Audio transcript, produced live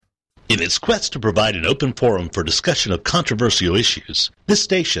In its quest to provide an open forum for discussion of controversial issues, this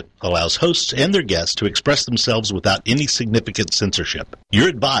station allows hosts and their guests to express themselves without any significant censorship. You're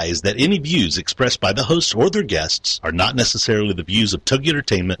advised that any views expressed by the hosts or their guests are not necessarily the views of Togi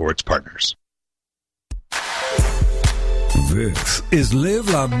Entertainment or its partners. This is Live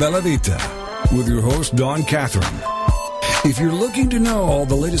La Bella Vita with your host, Dawn Catherine. If you're looking to know all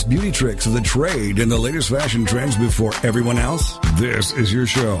the latest beauty tricks of the trade and the latest fashion trends before everyone else, this is your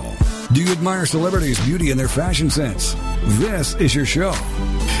show. Do you admire celebrities' beauty and their fashion sense? This is your show.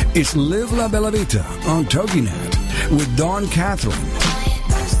 It's Live La Bella Vita on TogiNet with Dawn Catherine.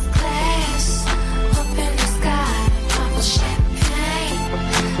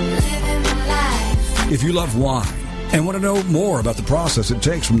 If you love wine and want to know more about the process it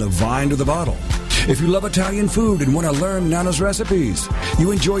takes from the vine to the bottle, if you love Italian food and want to learn Nana's recipes, you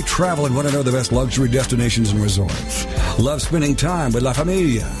enjoy travel and want to know the best luxury destinations and resorts, love spending time with La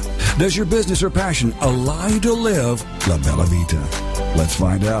Familia, does your business or passion allow you to live La Bella Vita? Let's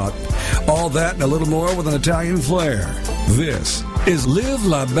find out. All that and a little more with an Italian flair. This is Live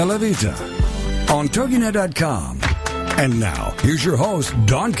La Bella Vita on TogiNet.com. And now, here's your host,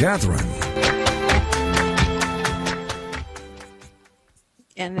 Dawn Catherine.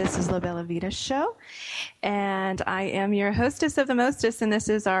 And this is La Bella Vita Show, and I am your hostess of the mostest, and this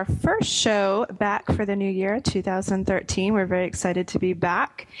is our first show back for the new year, 2013. We're very excited to be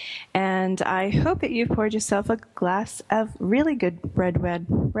back, and I hope that you've poured yourself a glass of really good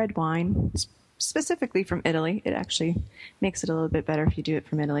red wine, specifically from Italy. It actually makes it a little bit better if you do it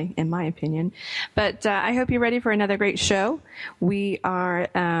from Italy, in my opinion. But I hope you're ready for another great show. We are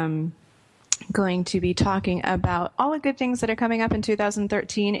going to be talking about all the good things that are coming up in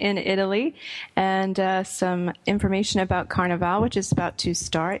 2013 in Italy, and some information about Carnival, which is about to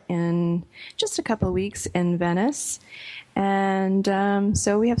start in just a couple of weeks in Venice. And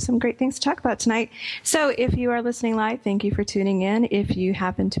so we have some great things to talk about tonight. So if you are listening live, thank you for tuning in. If you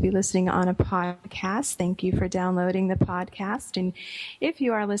happen to be listening on a podcast, thank you for downloading the podcast. And if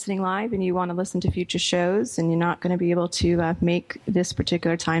you are listening live and you want to listen to future shows and you're not going to be able to make this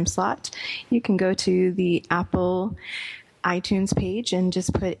particular time slot, you can go to the Apple iTunes page and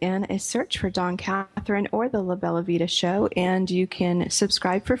just put in a search for Dawn Catherine or the La Bella Vita Show, and you can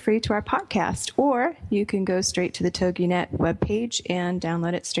subscribe for free to our podcast, or you can go straight to the TogiNet webpage and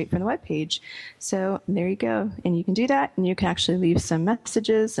download it straight from the webpage. So there you go, and you can do that, and you can actually leave some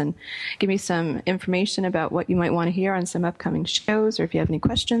messages and give me some information about what you might want to hear on some upcoming shows, or if you have any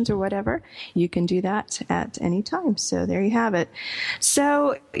questions or whatever, you can do that at any time. So there you have it.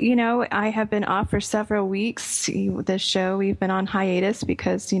 So, I have been off for several weeks. This show, we've been on hiatus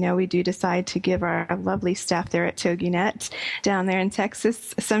because, we do decide to give our lovely staff there at TogiNet down there in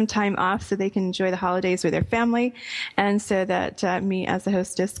Texas some time off so they can enjoy the holidays with their family, and so that me as a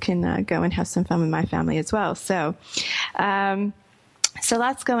hostess can go and have some fun with my family as well. So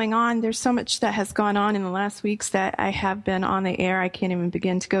lots going on. There's so much that has gone on in the last weeks that I have been on the air. I can't even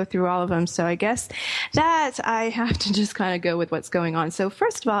begin to go through all of them. So I guess that I have to just kind of go with what's going on. So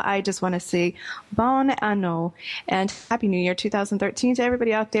first of all, I just want to say Bon Anno and Happy New Year 2013 to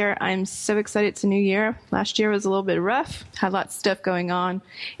everybody out there. I'm so excited it's a new year. Last year was a little bit rough. Had lots of stuff going on.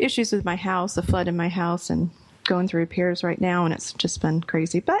 Issues with my house, a flood in my house, and going through repairs right now, and it's just been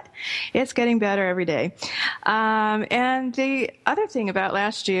crazy, but it's getting better every day. And the other thing about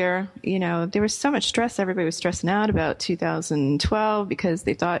last year, there was so much stress. Everybody was stressing out about 2012 because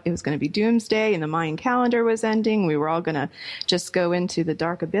they thought it was going to be doomsday and the Mayan calendar was ending. We were all going to just go into the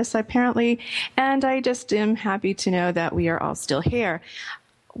dark abyss, apparently. And I just am happy to know that we are all still here.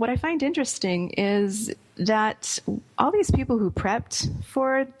 What I find interesting is that all these people who prepped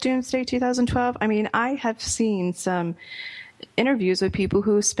for Doomsday 2012, I have seen some interviews with people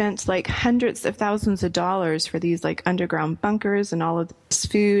who spent like hundreds of thousands of dollars for these like underground bunkers and all of this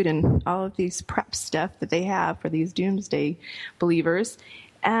food and all of these prep stuff that they have for these Doomsday believers.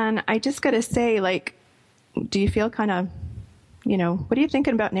 And I just got to say, do you feel kind of, what are you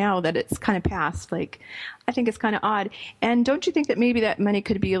thinking about now that it's kind of past? I think it's kind of odd. And don't you think that maybe that money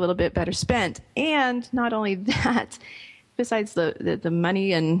could be a little bit better spent? And not only that, besides the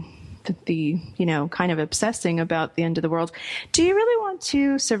money and the kind of obsessing about the end of the world, do you really want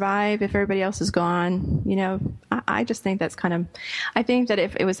to survive if everybody else is gone? I just think that's I think that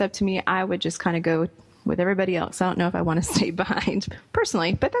if it was up to me, I would just kind of go with everybody else. I don't know if I want to stay behind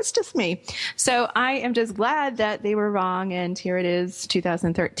personally, but that's just me. So I am just glad that they were wrong, and here it is,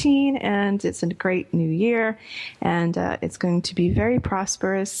 2013, and it's a great new year, and it's going to be very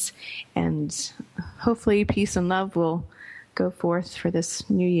prosperous, and hopefully peace and love will go forth for this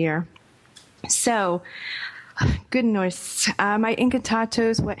new year. So Goodness, my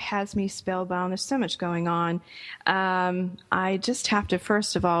Incantatos, what has me spellbound? There's so much going on. I just have to,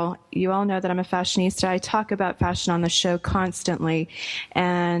 first of all, you all know that I'm a fashionista. I talk about fashion on the show constantly,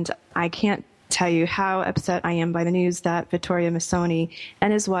 and I can't tell you how upset I am by the news that Vittorio Missoni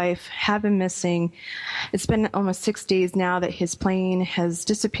and his wife have been missing. It's been almost 6 days now that his plane has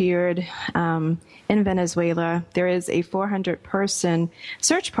disappeared in Venezuela. There is a 400-person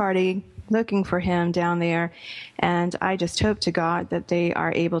search party looking for him down there, and I just hope to God that they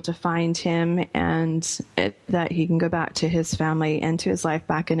are able to find him and that he can go back to his family and to his life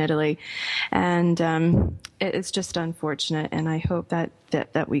back in Italy. And it's just unfortunate, and I hope that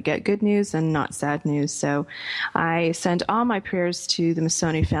we get good news and not sad news. So I send all my prayers to the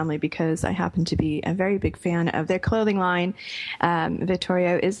Missoni family because I happen to be a very big fan of their clothing line.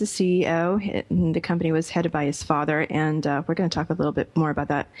 Vittorio is the CEO. The company was headed by his father, and we're going to talk a little bit more about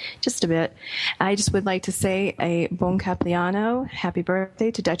that just a bit. I just would like to say a buon compleanno, happy birthday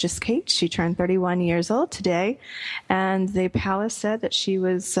to Duchess Kate. She turned 31 years old today, and the palace said that she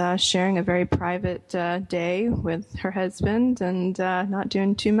was sharing a very private day with her husband and not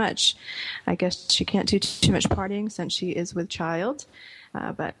doing too much. I guess she can't do too much partying since she is with child,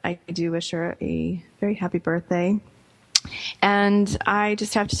 but I do wish her a very happy birthday. And I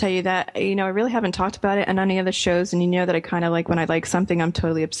just have to tell you that, I really haven't talked about it on any other shows, and you know that I kind of like when I like something, I'm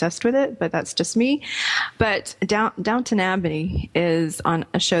totally obsessed with it, but that's just me. But Downton Abbey is on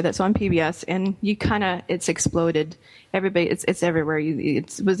a show that's on PBS, and it's exploded. Everybody, it's everywhere.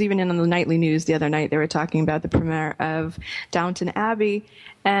 It was even in the nightly news the other night. They were talking about the premiere of Downton Abbey,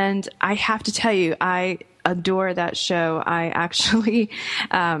 and I have to tell you, I adore that show. I actually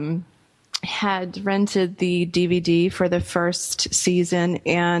had rented the DVD for the first season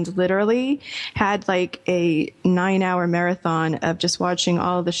and literally had like a 9-hour marathon of just watching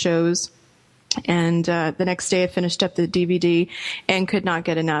all the shows. And the next day I finished up the DVD and could not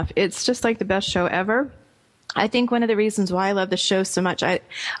get enough. It's just like the best show ever. I think one of the reasons why I love the show so much,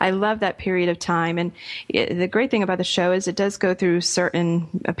 I love that period of time. And the great thing about the show is it does go through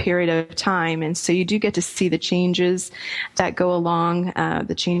a period of time. And so you do get to see the changes that go along,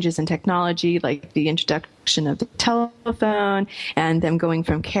 the changes in technology, like the introduction of the telephone and them going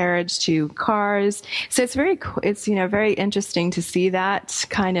from carriage to cars. So it's very interesting to see that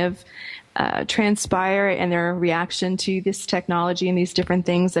kind of transpire and their reaction to this technology and these different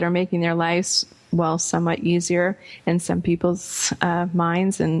things that are making their lives somewhat easier in some people's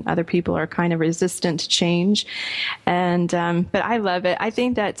minds, and other people are kind of resistant to change. And but I love it. I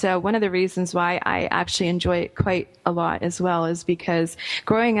think that one of the reasons why I actually enjoy it quite a lot as well is because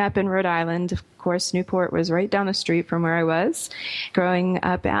growing up in Rhode Island, of course, Newport was right down the street from where I was growing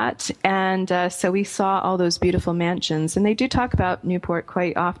up at. And so we saw all those beautiful mansions. And they do talk about Newport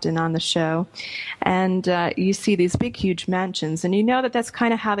quite often on the show. And you see these big, huge mansions. And you know that that's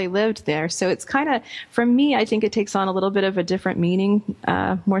kind of how they lived there. So it's kind of, for me, I think it takes on a little bit of a different meaning,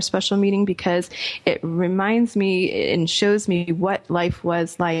 more special meaning, because it reminds me and shows me what life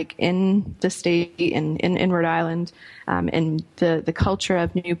was like in the state, in Rhode Island. And the culture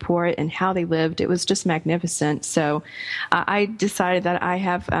of Newport and how they lived. It was just magnificent. So I decided that I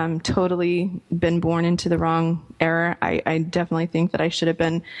have totally been born into the wrong era. I definitely think that I should have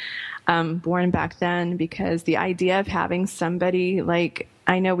been born back then, because the idea of having somebody like,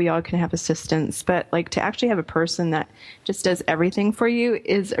 I know we all can have assistants, but like to actually have a person that just does everything for you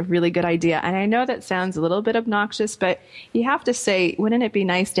is a really good idea. And I know that sounds a little bit obnoxious, but you have to say, wouldn't it be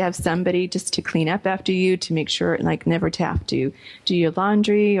nice to have somebody just to clean up after you, to make sure, like, never to have to do your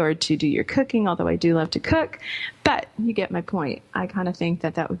laundry or to do your cooking, although I do love to cook. But you get my point. I kind of think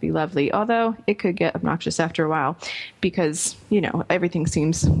that would be lovely, although it could get obnoxious after a while, because, everything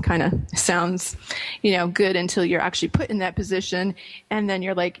sounds, good until you're actually put in that position. And then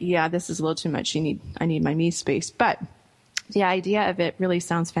you're like, yeah, this is a little too much. I need my me space. But the idea of it really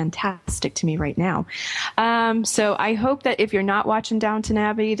sounds fantastic to me right now. So I hope that if you're not watching Downton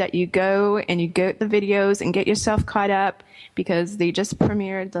Abbey, that you go and you get the videos and get yourself caught up, because they just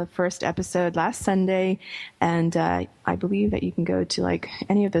premiered the first episode last Sunday. And I believe that you can go to like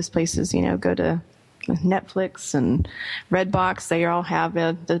any of those places, go to Netflix and Redbox. They all have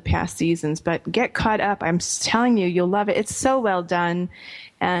the past seasons, but get caught up. I'm telling you, you'll love it. It's so well done.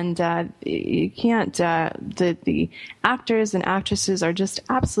 And you can't, the actors and actresses are just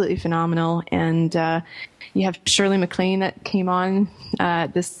absolutely phenomenal. And you have Shirley MacLaine that came on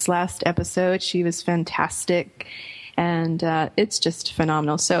this last episode. She was fantastic. And it's just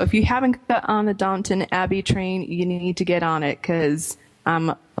phenomenal. So if you haven't got on the Downton Abbey train, you need to get on it, because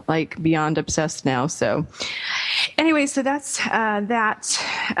I'm like beyond obsessed now. So anyway, so that's that.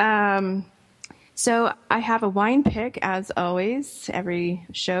 So I have a wine pick, as always. Every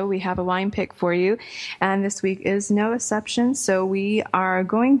show we have a wine pick for you, and this week is no exception. So we are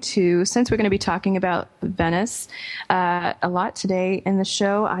going to, since we're going to be talking about Venice a lot today in the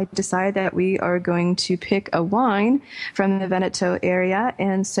show, I decided that we are going to pick a wine from the Veneto area,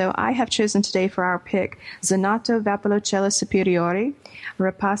 and so I have chosen today for our pick Zenato Valpolicella Superiore,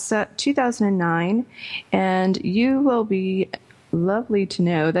 Rapassa 2009, and you will be lovely to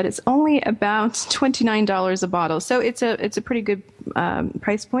know that it's only about $29 a bottle. So it's a pretty good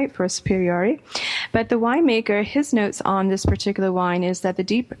price point for a Superiore. But the winemaker, his notes on this particular wine is that the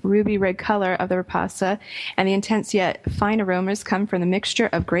deep ruby red color of the Rapassa and the intense yet fine aromas come from the mixture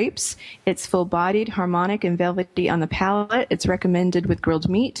of grapes. It's full-bodied, harmonic, and velvety on the palate. It's recommended with grilled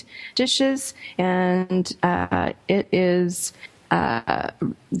meat dishes, and it is...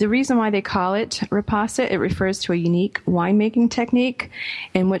 the reason why they call it Rapassa, it refers to a unique winemaking technique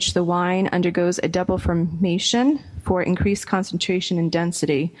in which the wine undergoes a double fermentation for increased concentration and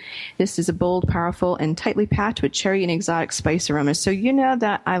density. This is a bold, powerful, and tightly packed with cherry and exotic spice aromas. So you know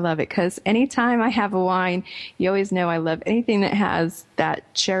that I love it, because anytime I have a wine, you always know I love anything that has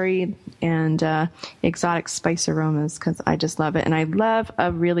that cherry and exotic spice aromas, because I just love it. And I love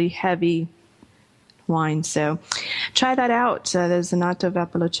a really heavy wine. So try that out, the Zenato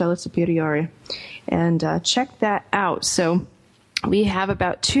Valpolicella Superiore, and check that out. So we have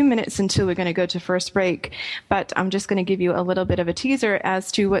about 2 minutes until we're going to go to first break, but I'm just going to give you a little bit of a teaser as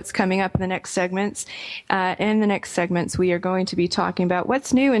to what's coming up in the next segments. In the next segments, we are going to be talking about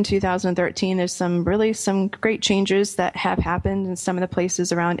what's new in 2013. There's some great changes that have happened in some of the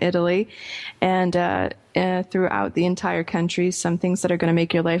places around Italy and throughout the entire country. Some things that are going to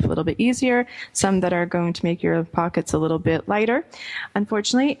make your life a little bit easier, some that are going to make your pockets a little bit lighter,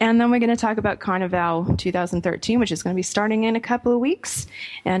 unfortunately. And then we're going to talk about Carnival 2013, which is going to be starting in a couple of weeks.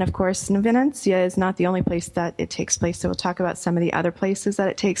 And of course, Venezia is not the only place that it takes place, so we'll talk about some of the other places that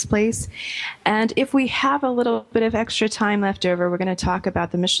it takes place. And if we have a little bit of extra time left over, we're going to talk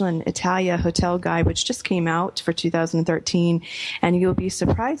about the Michelin Italia Hotel Guide, which just came out for 2013. And you'll be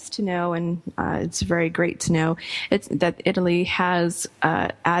surprised to know, and it's very great to know, that Italy has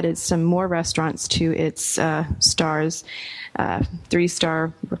added some more restaurants to its stars,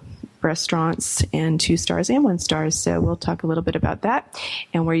 3-star restaurants and 2 stars and 1 star. So we'll talk a little bit about that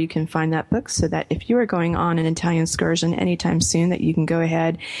and where you can find that book, so that if you are going on an Italian excursion anytime soon, that you can go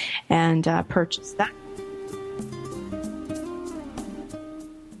ahead and purchase that.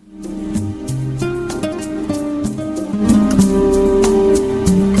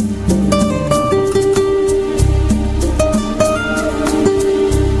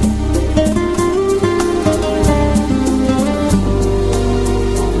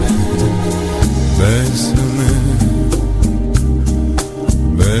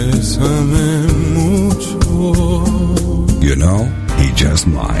 You know, he just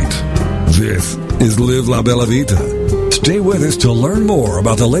might. This is Live La Bella Vita. Stay with us to learn more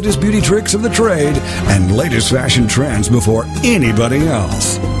about the latest beauty tricks of the trade and latest fashion trends before anybody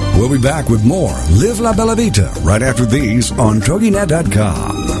else. We'll be back with more Live La Bella Vita right after these on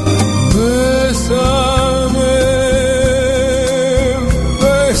TogiNet.com.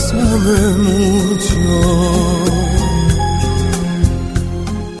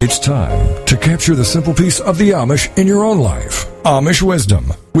 It's time to capture the simple piece of the Amish in your own life. Amish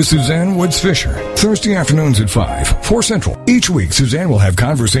Wisdom with Suzanne Woods Fisher. Thursday afternoons at 5, 4 Central. Each week, Suzanne will have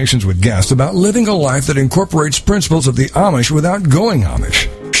conversations with guests about living a life that incorporates principles of the Amish without going Amish.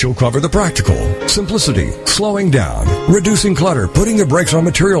 She'll cover the practical, simplicity, slowing down, reducing clutter, putting the brakes on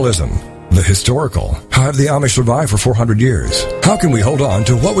materialism. The historical, how have the Amish survived for 400 years? How can we hold on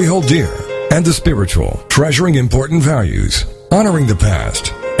to what we hold dear? And the spiritual, treasuring important values, honoring the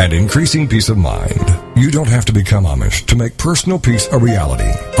past, and increasing peace of mind. You don't have to become Amish to make personal peace a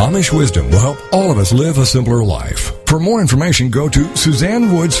reality. Amish Wisdom will help all of us live a simpler life. For more information, go to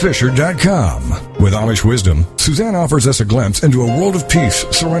SuzanneWoodsFisher.com. With Amish Wisdom, Suzanne offers us a glimpse into a world of peace,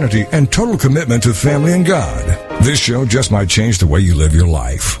 serenity, and total commitment to family and God. This show just might change the way you live your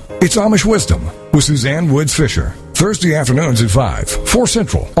life. It's Amish Wisdom with Suzanne Woods Fisher. Thursday afternoons at 5, 4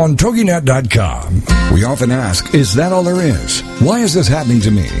 Central on TogiNet.com. We often ask, is that all there is? Why is this happening to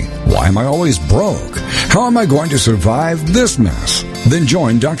me? Why am I always broke? How am I going to survive this mess? Then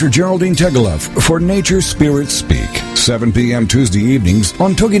join Dr. Geraldine Tegeloff for Nature Spirits Speak, 7 p.m. Tuesday evenings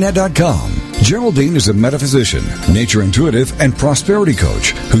on TogiNet.com. Geraldine is a metaphysician, nature intuitive, and prosperity coach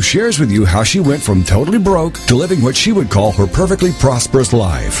who shares with you how she went from totally broke to living what she would call her perfectly prosperous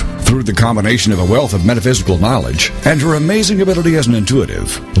life. Through the combination of a wealth of metaphysical knowledge and her amazing ability as an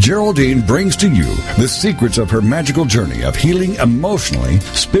intuitive, Geraldine brings to you the secrets of her magical journey of healing emotionally,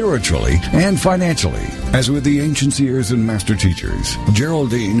 spiritually, and financially. As with the ancient seers and master teachers,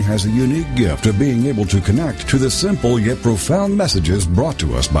 Geraldine has a unique gift of being able to connect to the simple yet profound messages brought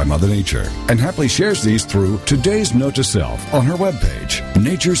to us by Mother Nature, and happily shares these through today's note to self on her webpage,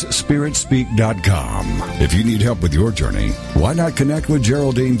 naturespiritspeak.com. If you need help with your journey, why not connect with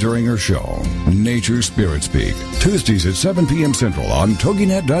Geraldine during her show, Nature Spirit Speak, Tuesdays at 7 p.m. Central on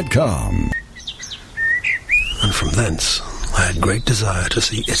toginet.com. And from thence I had great desire to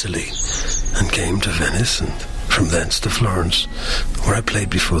see Italy, and came to Venice, and from thence to Florence, where I played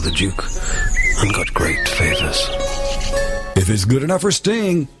before the Duke, and got great favors. If it's good enough for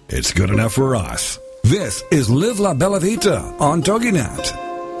Sting, it's good enough for us. This is Live La Bella Vita on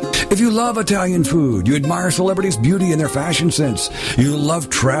TogiNet. If you love Italian food, you admire celebrities' beauty and their fashion sense, you love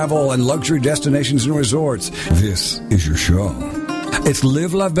travel and luxury destinations and resorts, this is your show. It's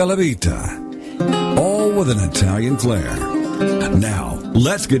Live La Bella Vita, all with an Italian flair. Now,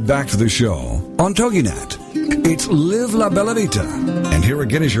 let's get back to the show on TogiNet. It's Live La Bella Vita. And here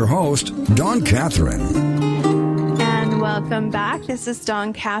again is your host, Dawn Catherine. Welcome back. This is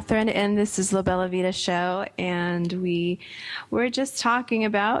Dawn Catherine, and this is La Bella Vita Show. And we were just talking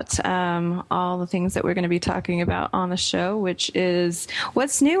about all the things that we're going to be talking about on the show, which is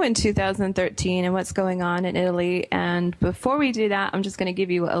what's new in 2013 and what's going on in Italy. And before we do that, I'm just going to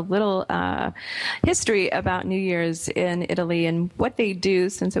give you a little history about New Year's in Italy and what they do,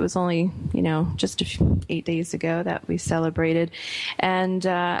 since it was only, just 8 days ago that we celebrated. And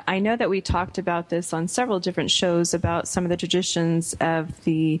I know that we talked about this on several different shows about some of the traditions of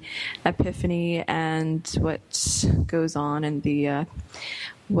the Epiphany and what goes on and the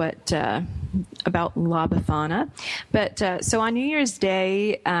about La Befana. But so on New Year's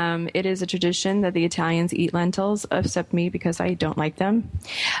Day, it is a tradition that the Italians eat lentils, except me because I don't like them.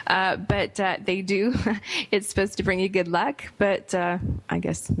 But they do. It's supposed to bring you good luck, but I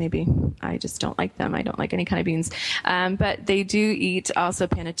guess maybe I just don't like them. I don't like any kind of beans. But they do eat also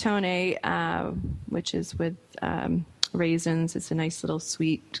panettone, which is with raisins. It's a nice little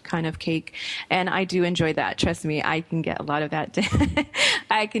sweet kind of cake, and I do enjoy that. Trust me, I can get a lot of that.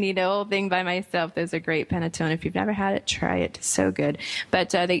 I can eat the whole thing by myself. Those are great panettone. If you've never had it, try it. It's so good. But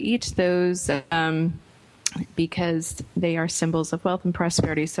they eat those because they are symbols of wealth and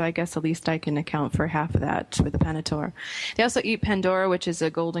prosperity. So I guess at least I can account for half of that with the panettone. They also eat pandora, which is a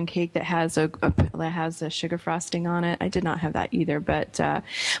golden cake that has a sugar frosting on it. I did not have that either. But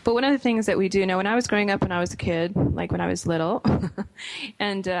one of the things that we do know, when I was growing up, when I was a kid, like when I was little,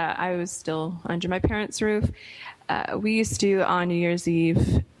 and I was still under my parents' roof, we used to, on New Year's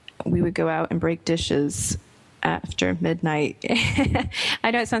Eve, we would go out and break dishes after midnight.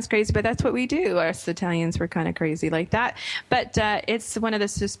 I know it sounds crazy, but that's what we do. Us Italians were kind of crazy like that. But it's one of the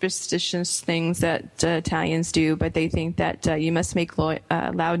superstitious things that Italians do, but they think that you must make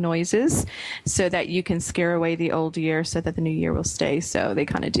loud noises so that you can scare away the old year so that the new year will stay. So they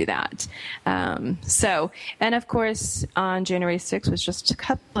kind of do that. And of course, on January 6th, was just a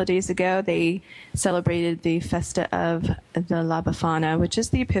couple of days ago, they celebrated the Festa of the La Befana, which is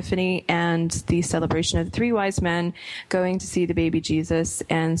the Epiphany and the celebration of the three wise men going to see the baby Jesus.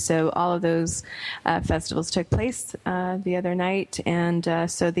 And so all of those festivals took place the other night. And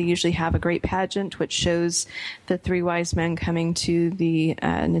so they usually have a great pageant, which shows the three wise men coming to the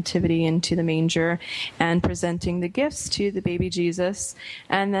nativity and to the manger and presenting the gifts to the baby Jesus.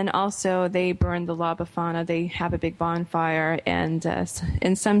 And then also they burn the La Befana. They have a big bonfire. And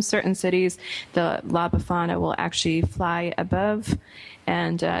in some certain cities, the La Befana will actually fly above.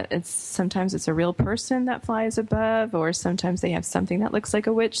 And sometimes it's a real person that flies above, or sometimes they have something that looks like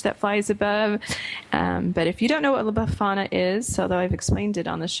a witch that flies above. But if you don't know what La Befana is, although I've explained it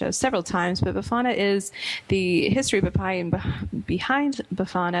on the show several times, but Befana is the history behind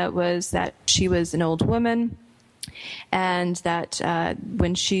Befana was that she was an old woman. And that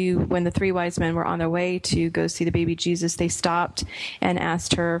when the three wise men were on their way to go see the baby Jesus, they stopped and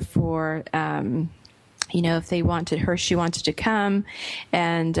asked her for if they wanted her, she wanted to come.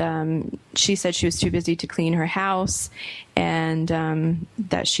 And she said she was too busy to clean her house, and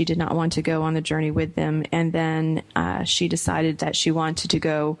that she did not want to go on the journey with them. And then she decided that she wanted to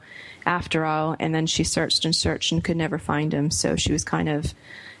go after all. And then she searched and could never find him. So she was kind of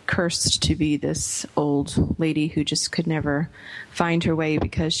cursed to be this old lady who just could never find her way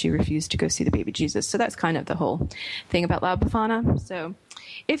because she refused to go see the baby Jesus. So that's kind of the whole thing about La Befana. So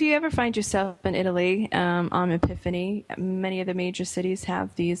If you ever find yourself in Italy on Epiphany, many of the major cities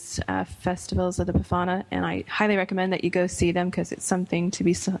have these festivals of the Befana, and I highly recommend that you go see them because it's something to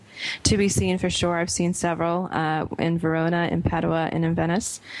be seen for sure. I've seen several in Verona, in Padua, and in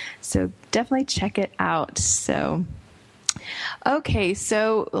Venice, so definitely check it out. Okay,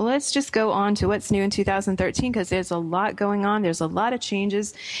 so let's just go on to what's new in 2013 because there's a lot going on. There's a lot of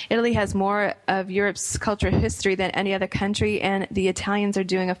changes. Italy has more of Europe's cultural history than any other country, and the Italians are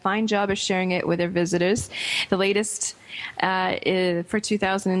doing a fine job of sharing it with their visitors. The latest for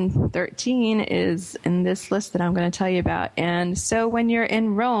 2013 is in this list that I'm going to tell you about. And so when you're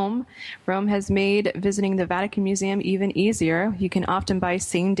in Rome, Rome has made visiting the Vatican Museum even easier. You can often buy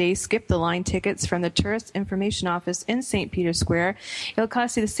same-day skip-the-line tickets from the Tourist Information Office in St. Peter's Square. It'll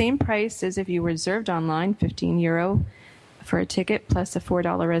cost you the same price as if you reserved online, €15 for a ticket plus a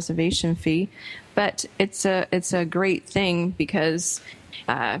 $4 reservation fee. But it's a great thing because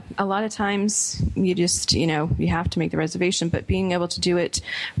a lot of times you just, you have to make the reservation, but being able to do it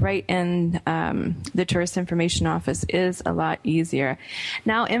right in the Tourist Information Office is a lot easier.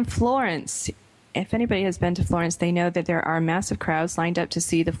 Now in Florence, if anybody has been to Florence, they know that there are massive crowds lined up to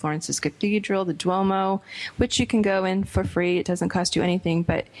see the Florence's Cathedral, the Duomo, which you can go in for free. It doesn't cost you anything,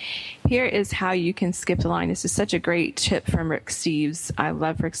 but here is how you can skip the line. This is such a great tip from Rick Steves. I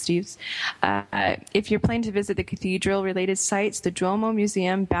love Rick Steves. If you're planning to visit the cathedral-related sites, the Duomo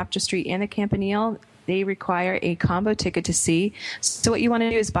Museum, Baptistry, and the Campanile, they require a combo ticket to see. So what you want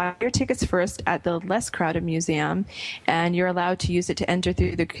to do is buy your tickets first at the less crowded museum, and you're allowed to use it to enter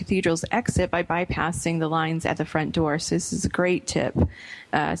through the cathedral's exit by bypassing the lines at the front door. So this is a great tip.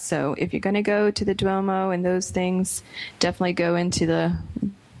 So if you're going to go to the Duomo and those things, definitely go into the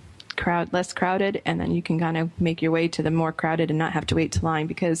less crowded, and then you can kind of make your way to the more crowded and not have to wait to line,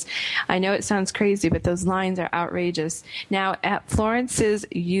 because I know it sounds crazy, but those lines are outrageous. Now, at Florence's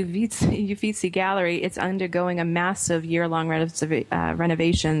Uffizi Gallery, it's undergoing a massive year-long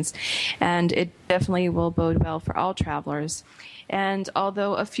renovations, and it definitely will bode well for all travelers. And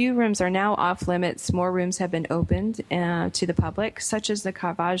although a few rooms are now off limits, more rooms have been opened to the public, such as the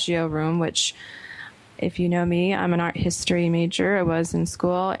Caravaggio room, which, if you know me, I'm an art history major. I was in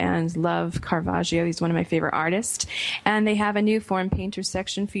school and love Caravaggio. He's one of my favorite artists. And they have a new foreign painters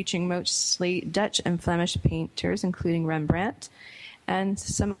section featuring mostly Dutch and Flemish painters, including Rembrandt, and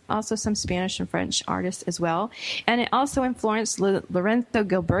also some Spanish and French artists as well. And also in Florence, Lorenzo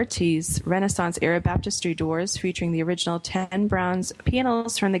Ghiberti's Renaissance-era baptistry doors featuring the original 10 bronze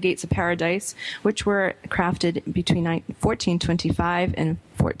panels from the Gates of Paradise, which were crafted between 1425 and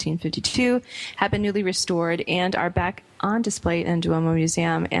 1452, have been newly restored and are back on display in Duomo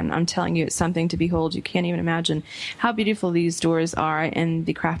Museum. And I'm telling you, it's something to behold. You can't even imagine how beautiful these doors are and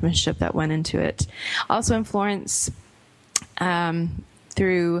the craftsmanship that went into it. Also in Florence,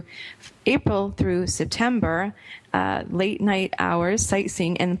 through April through September, late night hours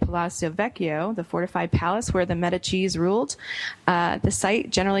sightseeing in Palazzo Vecchio, the fortified palace where the Medicis ruled. The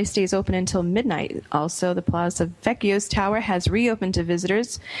site generally stays open until midnight. Also, the Palazzo Vecchio's tower has reopened to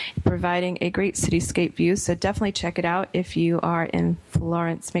visitors, providing a great cityscape view. So definitely check it out if you are in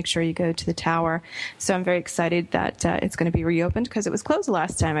Florence. Make sure you go to the tower. So I'm very excited that it's going to be reopened because it was closed the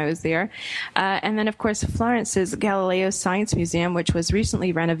last time I was there. And then, of course, Florence's Galileo Science Museum, which was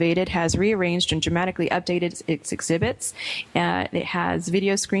recently renovated, has rearranged and dramatically updated its exhibits. It has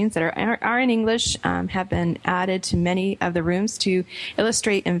video screens that are in English, have been added to many of the rooms to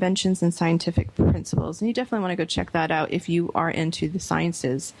illustrate inventions and scientific principles. And you definitely want to go check that out if you are into the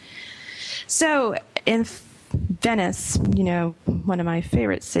sciences. So in Venice, one of my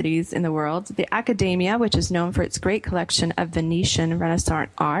favorite cities in the world, the Accademia, which is known for its great collection of Venetian Renaissance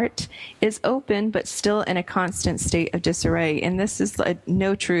art, is open but still in a constant state of disarray. And this is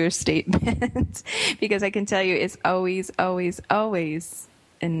no true statement because I can tell you it's always, always, always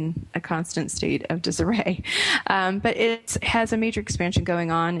in a constant state of disarray. But it has a major expansion going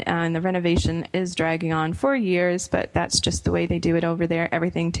on, and the renovation is dragging on for years, but that's just the way they do it over there.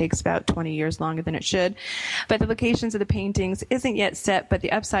 Everything takes about 20 years longer than it should. But the locations of the paintings isn't yet set, but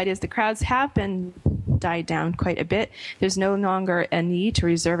the upside is the crowds have been died down quite a bit. There's no longer a need to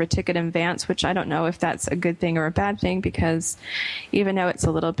reserve a ticket in advance, which I don't know if that's a good thing or a bad thing, because even though it's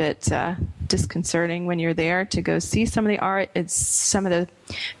a little bit disconcerting when you're there to go see some of the art, it's some of the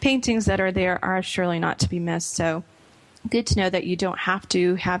paintings that are there are surely not to be missed. So good to know that you don't have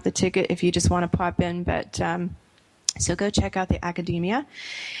to have the ticket if you just want to pop in, but so go check out the Accademia.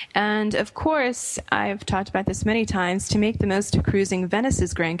 And of course, I've talked about this many times, to make the most of cruising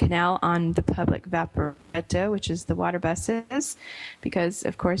Venice's Grand Canal on the public Vaporetto, which is the water buses, because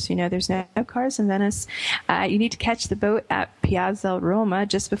of course, there's no cars in Venice. You need to catch the boat at Piazza Roma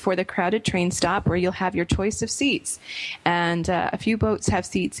just before the crowded train stop, where you'll have your choice of seats. And a few boats have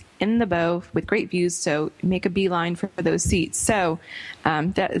seats in the bow with great views, so make a beeline for those seats. So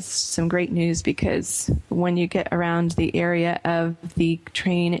that is some great news, because when you get around the area of the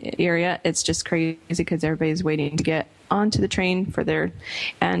train area, it's just crazy because everybody's waiting to get onto the train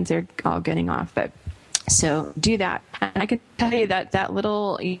and they're all getting off. But so do that. And I can tell you that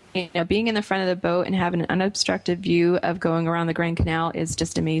little, being in the front of the boat and having an unobstructed view of going around the Grand Canal is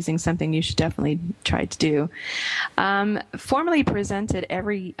just amazing, something you should definitely try to do. Formerly presented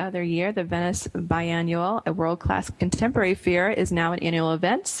every other year, the Venice Biennial, a world-class contemporary fair, is now an annual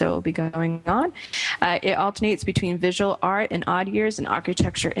event, so it will be going on. It alternates between visual art in odd years and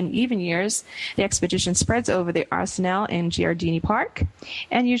architecture in even years. The expedition spreads over the Arsenal and Giardini Park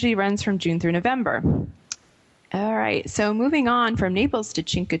and usually runs from June through November. All right, so moving on from Naples to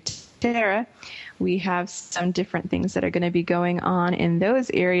Cinque Terre, we have some different things that are going to be going on in those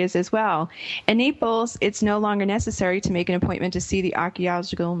areas as well. In Naples, it's no longer necessary to make an appointment to see the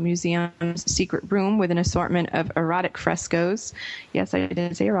Archaeological Museum's secret room with an assortment of erotic frescoes. Yes, I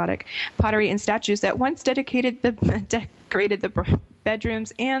did say erotic. Pottery and statues that once decorated the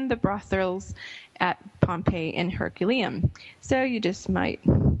bedrooms and the brothels at Pompeii and Herculaneum. So you just might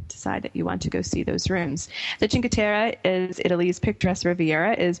decide that you want to go see those rooms. The Cinque Terre is Italy's picturesque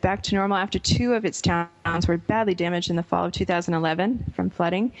Riviera, is back to normal after two of its towns were badly damaged in the fall of 2011 from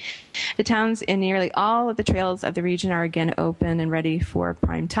flooding. The towns in nearly all of the trails of the region are again open and ready for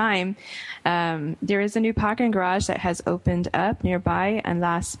prime time. There is a new parking garage that has opened up nearby in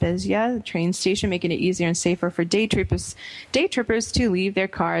La Spezia, the train station, making it easier and safer for day trippers to leave their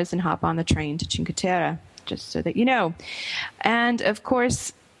cars and hop on the train to Cinque Terre, just so that you know. And of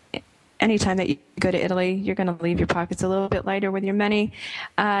course, anytime that you go to Italy, you're going to leave your pockets a little bit lighter with your money.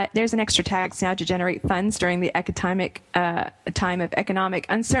 There's an extra tax now to generate funds during the time of economic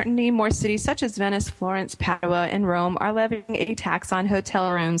uncertainty. More cities such as Venice, Florence, Padua, and Rome are levying a tax on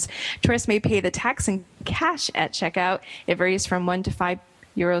hotel rooms. Tourists may pay the tax in cash at checkout. It varies from €1 to €5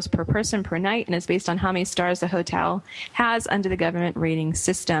 per person per night and is based on how many stars the hotel has under the government rating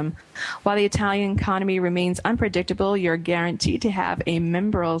system. While the Italian economy remains unpredictable, you're guaranteed to have a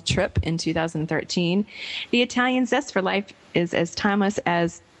memorable trip in 2013. The Italian zest for life is as timeless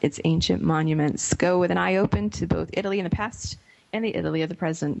as its ancient monuments. Go with an eye open to both Italy in the past and the Italy of the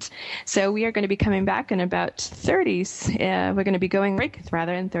present. So we are going to be coming back in about 30s. We're going to be going break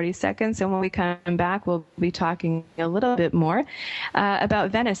rather in 30 seconds. And when we come back, we'll be talking a little bit more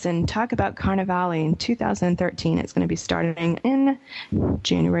about Venice and talk about Carnevale in 2013. It's going to be starting in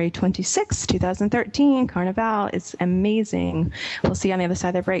January 26, 2013. Carnival is amazing. We'll see you on the other side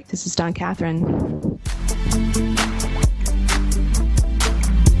of the break. This is Dawn Catherine.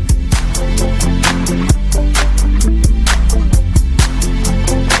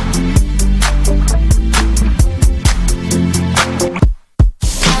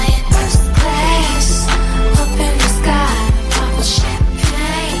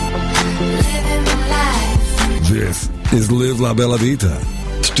 This is Live La Bella Vita.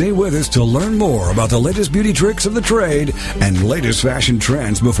 Stay with us to learn more about the latest beauty tricks of the trade and latest fashion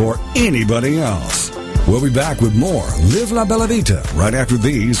trends before anybody else. We'll be back with more Live La Bella Vita right after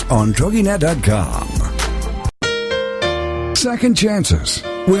these on TogiNet.com. Second chances.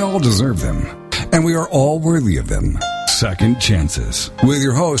 We all deserve them, and we are all worthy of them. Second Chances. With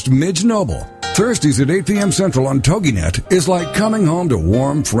your host, Midge Noble. Thursdays at 8 p.m. Central on TogiNet is like coming home to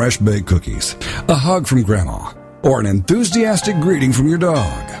warm, fresh-baked cookies, a hug from Grandma, or an enthusiastic greeting from your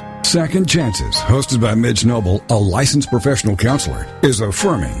dog. Second Chances, hosted by Midge Noble, a licensed professional counselor, is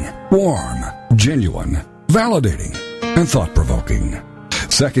affirming, warm, genuine, validating, and thought-provoking.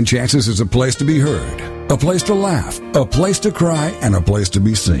 Second Chances is a place to be heard, a place to laugh, a place to cry, and a place to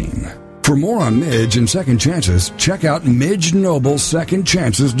be seen. For more on Midge and Second Chances, check out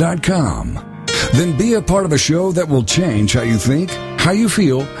MidgeNobleSecondChances.com. Then be a part of a show that will change how you think, how you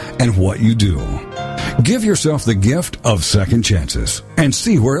feel, and what you do. Give yourself the gift of second chances and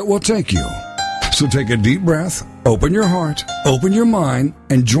see where it will take you. So take a deep breath, open your heart, open your mind,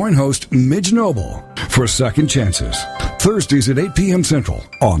 and join host Midge Noble for Second Chances, Thursdays at 8 p.m. Central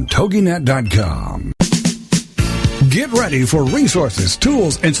on TogiNet.com. Get ready for resources,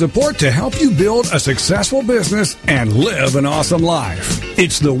 tools, and support to help you build a successful business and live an awesome life.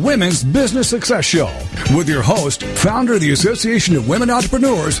 It's the Women's Business Success Show with your host, founder of the Association of Women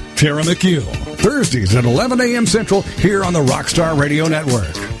Entrepreneurs, Tara McHugh. Thursdays at 11 a.m. Central here on the Rockstar Radio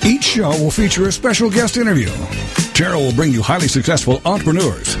Network. Each show will feature a special guest interview. Tara will bring you highly successful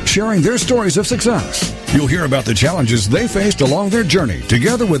entrepreneurs sharing their stories of success. You'll hear about the challenges they faced along their journey,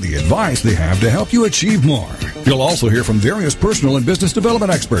 together with the advice they have to help you achieve more. You'll also hear from various personal and business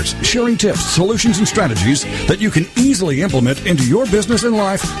development experts sharing tips, solutions, and strategies that you can easily implement into your business and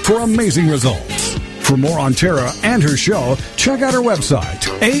life for amazing results. For more on Tara and her show, check out her website,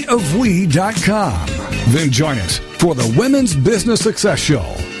 aofwe.com. Then join us for the Women's Business Success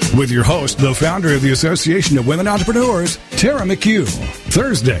Show with your host, the founder of the Association of Women Entrepreneurs, Tara McHugh.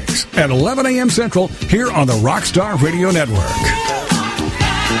 Thursdays at 11 a.m. Central here on the Rockstar Radio Network.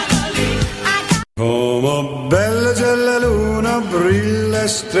 Come bella c'è la luna, brilla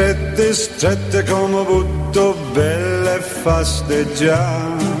strette, strette come butto, belle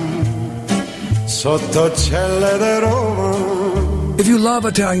fasteggiare. Sotto celle di Roma. If you love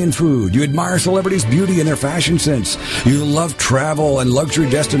Italian food, you admire celebrities' beauty and their fashion sense, you love travel and luxury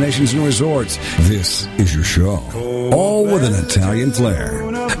destinations and resorts, this is your show. All with an Italian flair.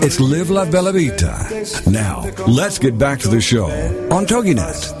 It's Live La Bella Vita. Now, let's get back to the show on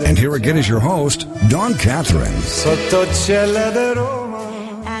TogiNet. And here again is your host, Dawn Catherine. Sotto celle di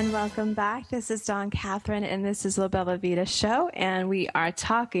Roma. And welcome back. This is Dawn Catherine, and this is La Bella Vita Show, and we are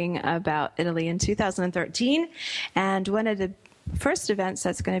talking about Italy in 2013. And one of the first events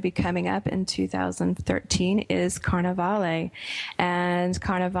that's going to be coming up in 2013 is Carnevale. And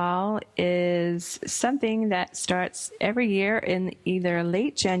Carnival is something that starts every year in either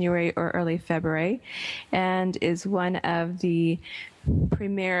late January or early February, and is one of the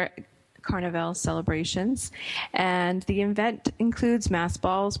premier Carnival celebrations. And the event includes mass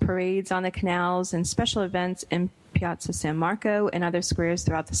balls, parades on the canals, and special events in Piazza San Marco and other squares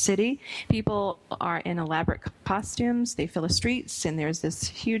throughout the city. People are in elaborate costumes. They fill the streets, and there's this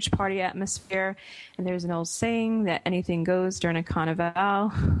huge party atmosphere. And there's an old saying that anything goes during a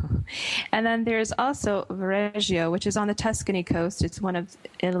Carnival. And then there's also Reggio, which is on the Tuscany coast. It's one of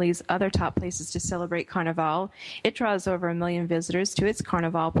Italy's other top places to celebrate Carnival. It draws over 1 million visitors to its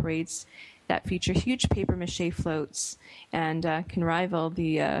Carnival parades that feature huge papier-mâché floats and can rival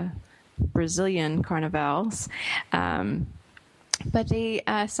the Brazilian carnivals. But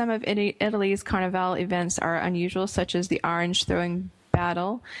some of Italy's carnival events are unusual, such as the orange throwing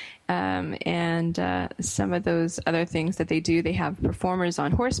battle, and some of those other things that they do. They have performers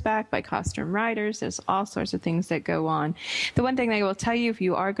on horseback by costume riders. There's all sorts of things that go on. The one thing I will tell you, if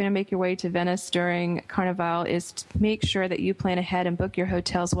you are going to make your way to Venice during Carnival, is to make sure that you plan ahead and book your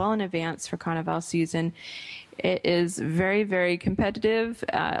hotels well in advance for Carnival season. It is very, very competitive.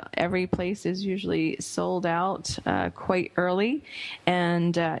 Every place is usually sold out quite early,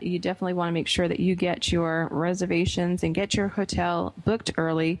 and you definitely want to make sure that you get your reservations and get your hotel booked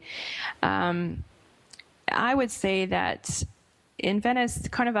early. I would say that in Venice,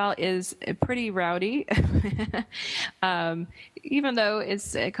 Carnival is pretty rowdy, even though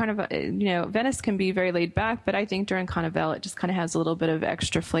it's kind of, Venice can be very laid back, but I think during Carnival it just kind of has a little bit of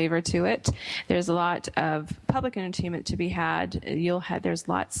extra flavor to it. There's a lot of public entertainment to be had. There's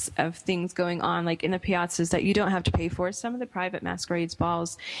lots of things going on, like in the piazzas, that you don't have to pay for. Some of the private masquerades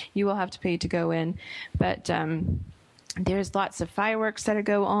balls you will have to pay to go in, but there's lots of fireworks that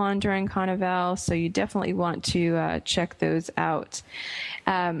go on during Carnival, so you definitely want to check those out.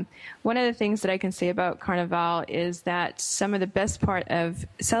 One of the things that I can say about Carnival is that some of the best part of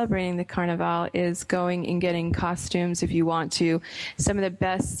celebrating the Carnival is going and getting costumes if you want to. Some of the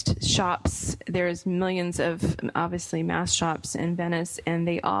best shops, there's millions of, obviously, mass shops in Venice, and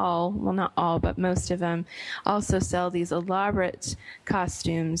they all, well, not all, but most of them also sell these elaborate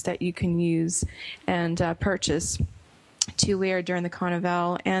costumes that you can use and purchase to wear during the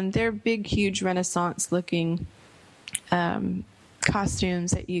Carnival, and they're big, huge Renaissance-looking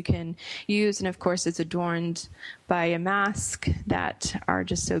costumes that you can use, and of course it's adorned by a mask that are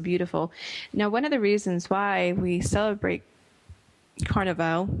just so beautiful. Now, one of the reasons why we celebrate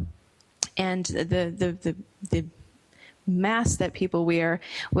Carnival and the mask that people wear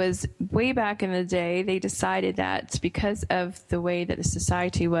was way back in the day. They decided that because of the way that the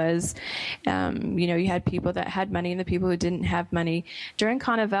society was, you had people that had money and the people who didn't have money. During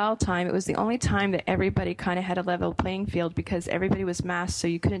Carnival time, it was the only time that everybody kind of had a level playing field because everybody was masked, so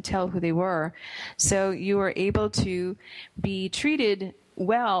you couldn't tell who they were. So you were able to be treated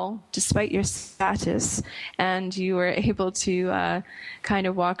well despite your status, and you were able to kind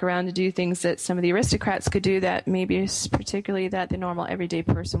of walk around and do things that some of the aristocrats could do that maybe particularly that the normal everyday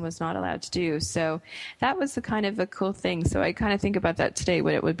person was not allowed to do. So that was a kind of a cool thing. So I kind of think about that today,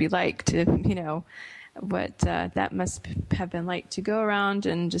 what it would be like to that must have been like to go around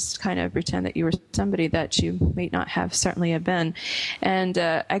and just kind of pretend that you were somebody that you may not have certainly have been. And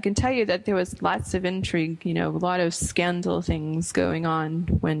I can tell you that there was lots of intrigue, a lot of scandal things going on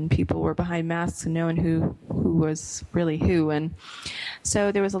when people were behind masks and knowing who was really who. And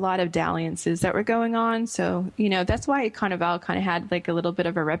so there was a lot of dalliances that were going on. So, that's why Carnival kind of had like a little bit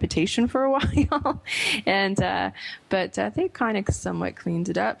of a reputation for a while. And but they kind of somewhat cleaned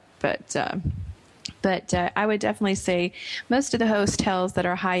it up. But I would definitely say most of the hotels that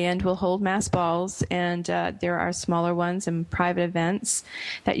are high-end will hold mass balls, and there are smaller ones and private events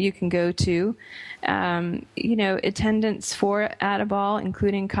that you can go to. Attendance at a ball,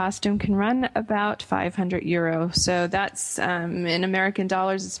 including costume, can run about €500. So that's, in American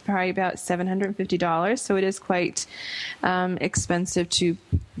dollars, it's probably about $750. So it is quite expensive to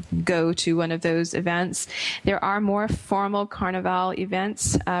go to one of those events. There are more formal Carnival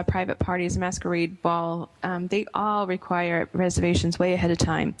events, private parties, masquerade ball. They all require reservations way ahead of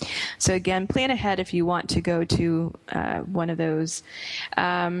time. So again, plan ahead if you want to go to one of those.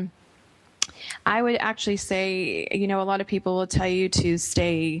 I would actually say, a lot of people will tell you to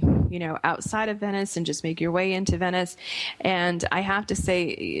stay, outside of Venice and just make your way into Venice. And I have to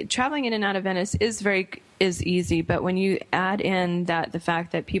say, traveling in and out of Venice is easy. But when you add in the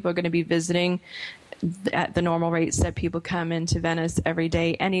fact that people are going to be visiting at the normal rates that people come into Venice every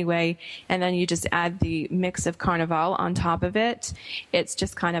day anyway, and then you just add the mix of Carnival on top of it, it's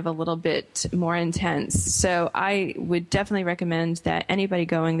just kind of a little bit more intense. So I would definitely recommend that anybody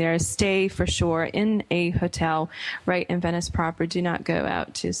going there stay for sure in a hotel right in Venice proper. Do not go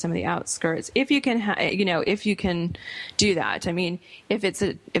out to some of the outskirts if you can, if you can do that. I mean,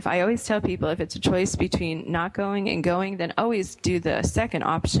 if I always tell people, if it's a choice between not going and going, then always do the second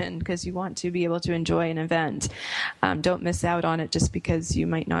option, because you want to be able to enjoy an event. Don't miss out on it just because you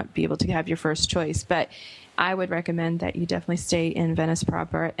might not be able to have your first choice. But I would recommend that you definitely stay in Venice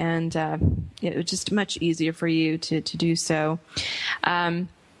proper, and it's just much easier for you to do so.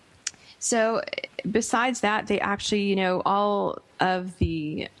 So besides that, they actually, all of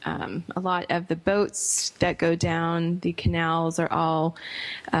the, a lot of the boats that go down the canals are all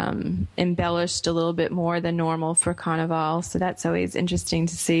embellished a little bit more than normal for Carnival. So that's always interesting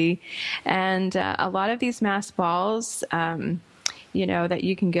to see. And a lot of these mass balls, that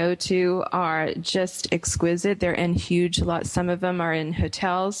you can go to are just exquisite. They're in huge lots. Some of them are in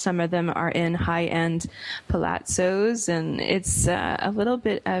hotels. Some of them are in high-end palazzos. And it's a little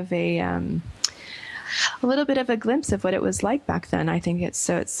bit of a glimpse of what it was like back then. I think it's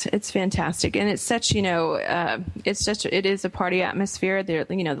fantastic. And it's such, it is a party atmosphere. They're,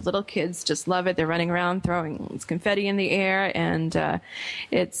 the little kids just love it. They're running around throwing confetti in the air. And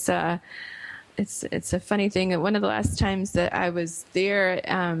it's a funny thing. One of the last times that I was there,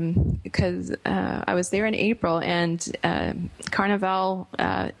 because I was there in April, and Carnival,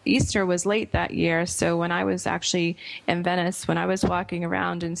 Easter was late that year. So when I was actually in Venice, when I was walking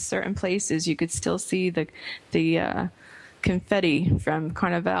around in certain places, you could still see the confetti from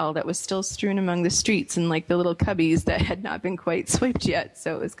Carnival that was still strewn among the streets, and like the little cubbies that had not been quite swept yet.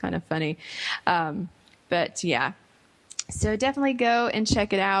 So it was kind of funny. But yeah. So definitely go and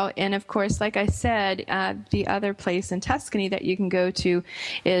check it out. And of course, like I said, the other place in Tuscany that you can go to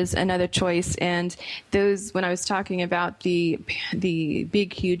is another choice. And those, when I was talking about the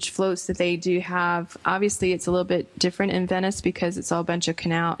big, huge floats that they do have, obviously it's a little bit different in Venice because it's all a bunch of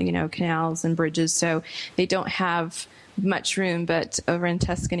canals and bridges. So they don't have much room, but over in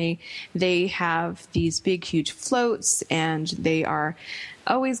Tuscany, they have these big, huge floats, and they are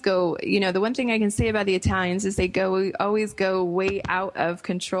always go, the one thing I can say about the Italians is they always go way out of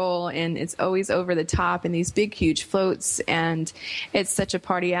control, and it's always over the top in these big, huge floats, and it's such a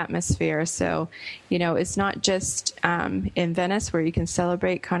party atmosphere. So, it's not just in Venice where you can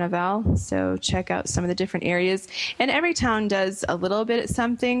celebrate Carnival. So check out some of the different areas. And every town does a little bit of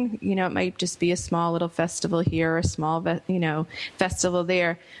something. It might just be a small little festival here or a small, festival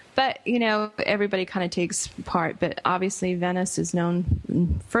there. But, everybody kind of takes part. But obviously Venice is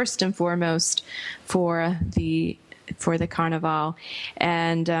known first and foremost for the Carnival.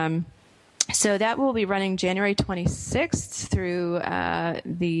 And so that will be running January 26th through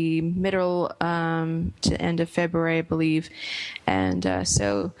the middle to end of February, I believe. And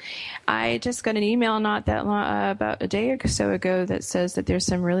so I just got an email not that long, about a day or so ago, that says that there's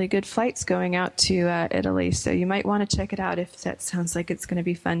some really good flights going out to Italy. So you might want to check it out if that sounds like it's going to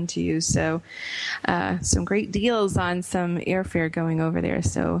be fun to you. So some great deals on some airfare going over there.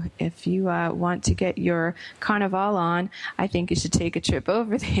 So if you want to get your Carnival on, I think you should take a trip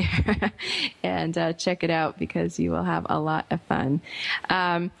over there. And check it out, because you will have a lot of fun.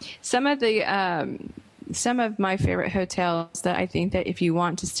 Some of the some of my favorite hotels that I think that if you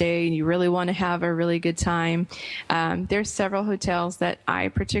want to stay and you really want to have a really good time, there's several hotels that I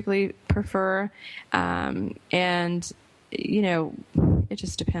particularly prefer, and it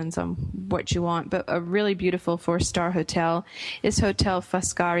just depends on what you want. But a really beautiful 4-star hotel is Hotel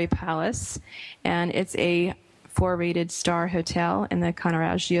Foscari Palace, and it's a 4-rated star hotel in the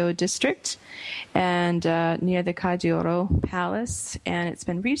Canaraggio district and near the Cadioro Palace, and it's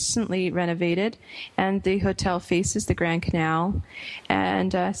been recently renovated, and the hotel faces the Grand Canal,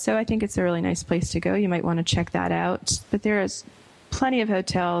 and so I think it's a really nice place to go. You might want to check that out. But there is plenty of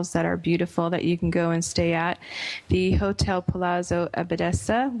hotels that are beautiful that you can go and stay at. The Hotel Palazzo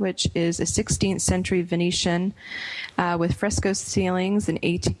Abbadessa, which is a 16th century Venetian with fresco ceilings and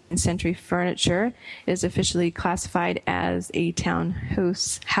 18th century furniture, is officially classified as a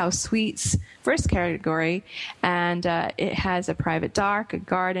townhouse suites first category, and it has a private dock, a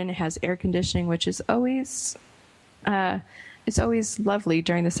garden, it has air conditioning, which is always it's always lovely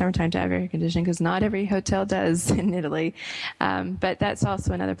during the summertime to have air conditioning, because not every hotel does in Italy. But that's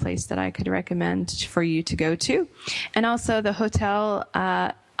also another place that I could recommend for you to go to. And also the Hotel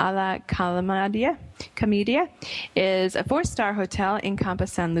alla Commedia is a 4-star hotel in Campo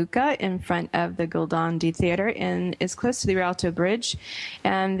San Luca in front of the Guldandi Theater and is close to the Rialto Bridge.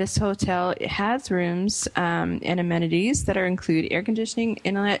 And this hotel has rooms and amenities that include air conditioning,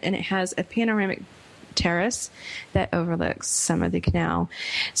 inlet, and it has a panoramic terrace that overlooks some of the canal.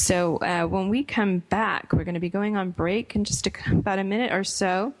 So when we come back, we're going to be going on break in just about a minute or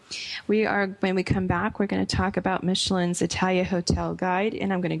so. When we come back, we're going to talk about Michelin's Italia Hotel Guide,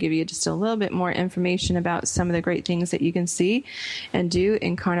 and I'm going to give you just a little bit more information about some of the great things that you can see and do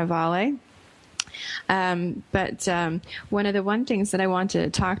in Carnevale. But one of the things that I want to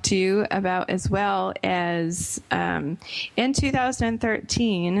talk to you about as well is in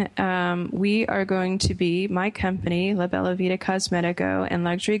 2013, we are going to be, my company, La Bella Vita Cosmetico and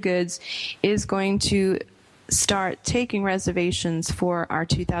Luxury Goods, is going to start taking reservations for our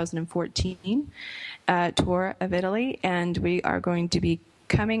 2014 tour of Italy, and we are going to be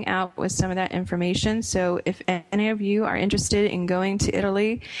coming out with some of that information. So if any of you are interested in going to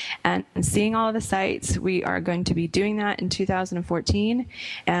Italy and seeing all of the sites, we are going to be doing that in 2014,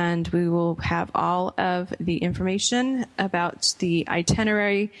 and we will have all of the information about the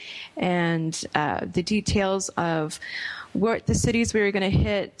itinerary and the details of what the cities we are going to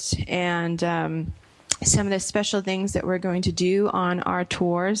hit, and some of the special things that we're going to do on our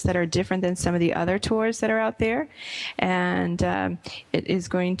tours that are different than some of the other tours that are out there. And it is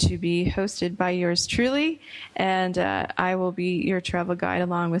going to be hosted by yours truly, and I will be your travel guide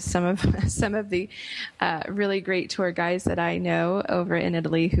along with some of the really great tour guides that I know over in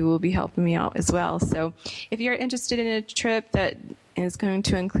Italy who will be helping me out as well. So if you're interested in a trip that is going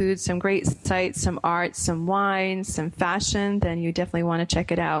to include some great sights, some art, some wine, some fashion, then you definitely want to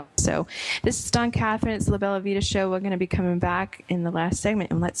check it out. So this is Dawn Catherine. It's the La Bella Vita Show. We're going to be coming back in the last segment,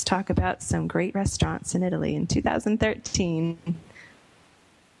 and let's talk about some great restaurants in Italy in 2013.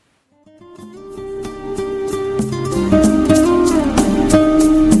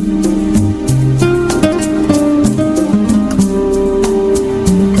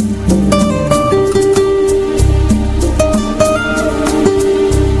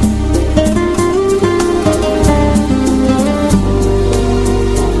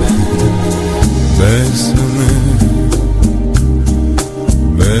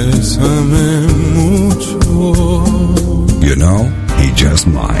 You know, he just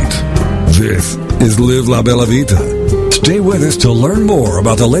might. This is Live La Bella Vita. Stay with us to learn more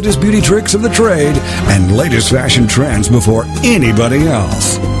about the latest beauty tricks of the trade and latest fashion trends before anybody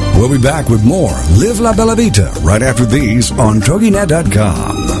else. We'll be back with more Live La Bella Vita right after these on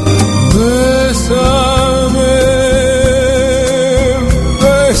TogiNet.com.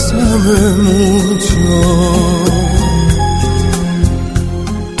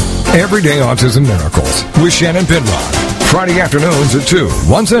 Everyday Autism Miracles with Shannon Penrod. Friday afternoons at 2,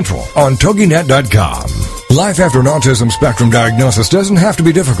 1 Central on TogiNet.com. Life after an autism spectrum diagnosis doesn't have to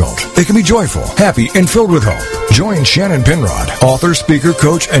be difficult. It can be joyful, happy, and filled with hope. Join Shannon Penrod, author, speaker,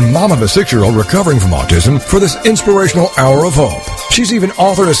 coach, and mom of a 6-year-old recovering from autism, for this inspirational hour of hope. She's even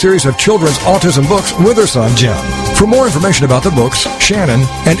authored a series of children's autism books with her son, Jim. For more information about the books, Shannon,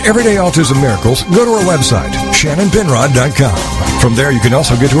 and Everyday Autism Miracles, go to her website, shannonpenrod.com. From there, you can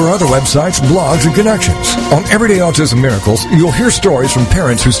also get to her other websites, blogs, and connections. On Everyday Autism Miracles, you'll hear stories from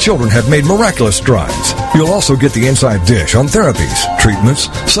parents whose children have made miraculous strides. You'll also get the inside dish on therapies, treatments,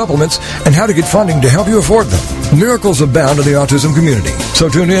 supplements, and how to get funding to help you afford them. Miracles abound in the autism community, so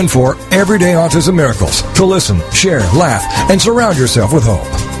tune in for Everyday Autism Miracles to listen, share, laugh, and surround yourself with hope.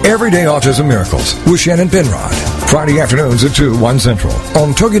 Everyday Autism Miracles with Shannon Penrod. Friday afternoons at 2, 1 Central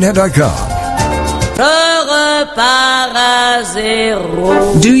on TogiNet.com.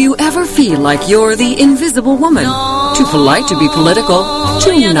 Do you ever feel like you're the invisible woman? Too polite to be political,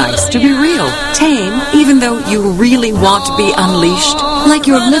 too nice to be real, tame even though you really want to be unleashed? Like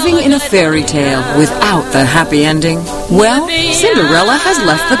you're living in a fairy tale without the happy ending? Well, Cinderella has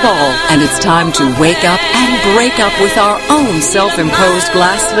left the ball, and it's time to wake up and break up with our own self-imposed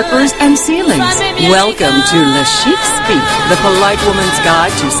glass slippers and ceilings. Welcome to Le Chic Speak, the polite woman's guide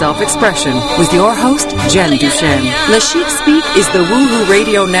to self-expression, with your host, Jen Duchenne. Le Chic Speak is the Woohoo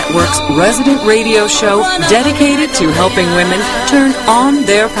Radio Network's resident radio show dedicated to helping women turn on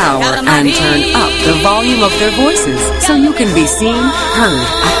their power and turn up the volume of their voices so you can be seen, heard,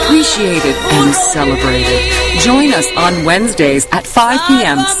 appreciated, and celebrated. Join us on Wednesdays at 5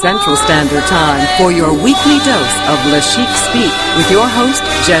 p.m. Central Standard Time for your weekly dose of Le Chic Speak with your host,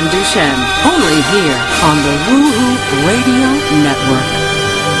 Jen Duchenne, only here on the Woohoo Radio Network.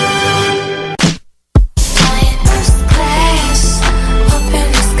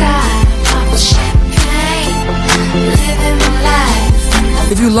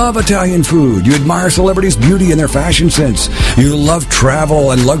 If you love Italian food, you admire celebrities' beauty and their fashion sense, you love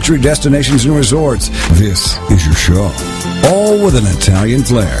travel and luxury destinations and resorts, this is your show. All with an Italian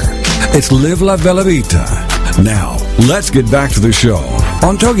flair. It's Live La Bella Vita. Now, let's get back to the show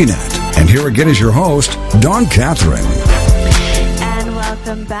on TogiNet. And here again is your host, Dawn Catherine.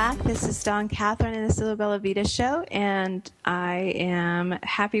 Welcome back. This is Dawn Catherine in the Bella Vita show, and I am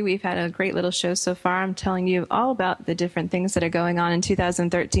happy we've had a great little show so far. I'm telling you all about the different things that are going on in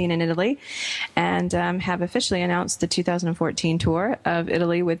 2013 in Italy, and have officially announced the 2014 tour of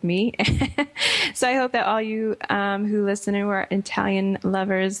Italy with me. So I hope that all you who listen who are Italian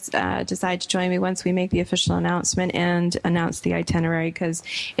lovers decide to join me once we make the official announcement and announce the itinerary, because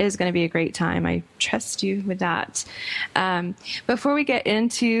it is going to be a great time. I trust you with that. Before we get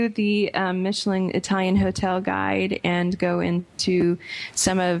into the Michelin Italian Hotel Guide and go into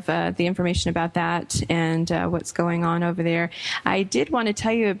some of the information about that and what's going on over there, I did want to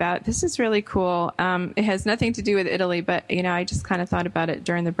tell you about, this is really cool. It has nothing to do with Italy, but I just kind of thought about it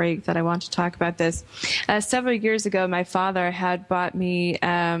during the break that I want to talk about this. Several years ago, my father had bought me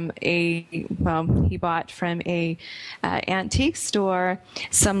he bought from a antique store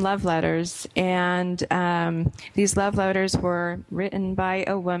some love letters, and these love letters were written by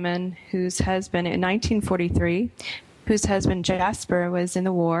a woman whose husband, in 1943, whose husband Jasper was in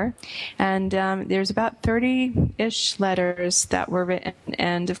the war, and there's about 30-ish letters that were written.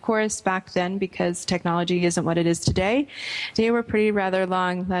 And of course, back then, because technology isn't what it is today, they were pretty rather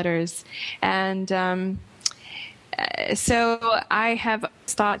long letters. And so I have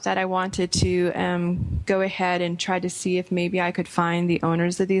thought that I wanted to go ahead and try to see if maybe I could find the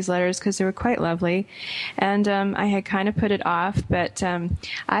owners of these letters, because they were quite lovely. And I had kind of put it off, but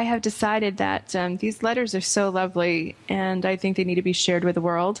I have decided that these letters are so lovely, and I think they need to be shared with the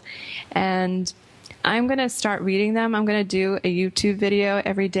world. And I'm going to start reading them. I'm going to do a YouTube video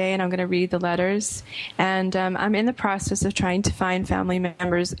every day, and I'm going to read the letters. And I'm in the process of trying to find family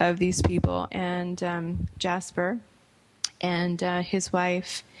members of these people, and Jasper and his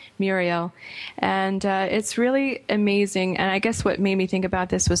wife, Muriel. And it's really amazing. And I guess what made me think about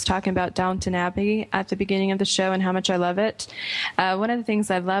this was talking about Downton Abbey at the beginning of the show and how much I love it. One of the things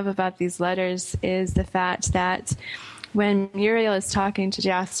I love about these letters is the fact that when Muriel is talking to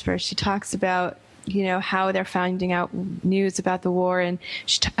Jasper, she talks about how they're finding out news about the war, and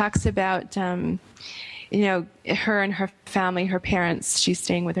she talks about her and her family, her parents. She's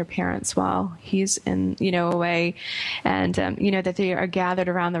staying with her parents while he's away, and that they are gathered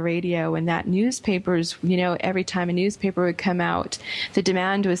around the radio, and that newspapers, every time a newspaper would come out, the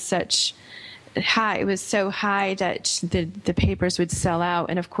demand was such high. It was so high that the papers would sell out,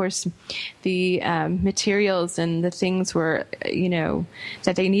 and of course the materials and the things were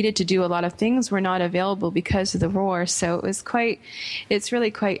that they needed to do a lot of things were not available because of the war. So it's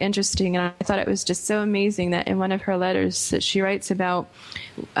really quite interesting, and I thought it was just so amazing that in one of her letters that she writes about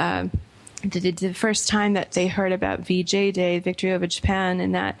the first time that they heard about VJ Day, Victory over Japan,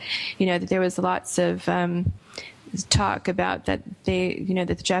 and that that there was lots of talk about that that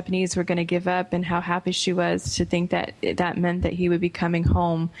the Japanese were going to give up, and how happy she was to think that that meant that he would be coming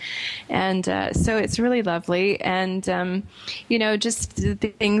home. And so it's really lovely. And just the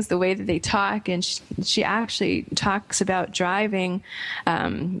things, the way that they talk, and she actually talks about driving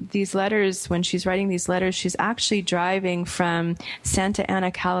these letters. When she's writing these letters, she's actually driving from Santa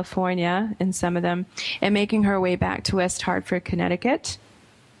Ana, California, in some of them, and making her way back to West Hartford, Connecticut.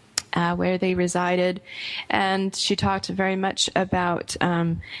 where they resided. And she talked very much about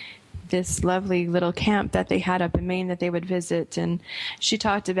this lovely little camp that they had up in Maine that they would visit. And she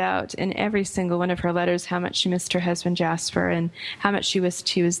talked about in every single one of her letters how much she missed her husband Jasper and how much she wished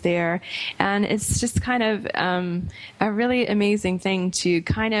he was there. And it's just kind of a really amazing thing to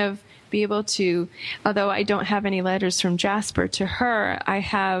kind of be able to, although I don't have any letters from Jasper to her, I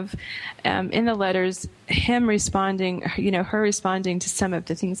have in the letters him responding, her responding to some of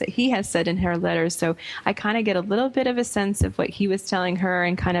the things that he has said in her letters. So I kind of get a little bit of a sense of what he was telling her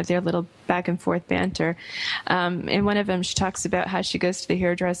and kind of their little back and forth banter. In one of them, she talks about how she goes to the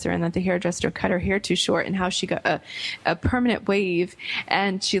hairdresser and that the hairdresser cut her hair too short and how she got a permanent wave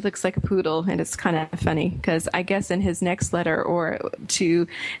and she looks like a poodle. And it's kind of funny because I guess in his next letter or to,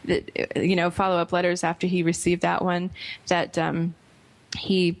 follow-up letters after he received that one, that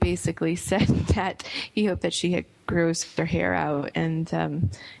he basically said that he hoped that she had grows their hair out,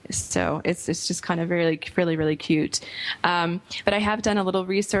 and so it's just kind of really, really cute. But I have done a little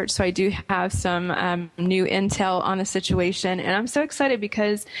research, so I do have some new intel on the situation, and I'm so excited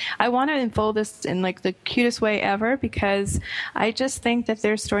because I want to unfold this in like the cutest way ever, because I just think that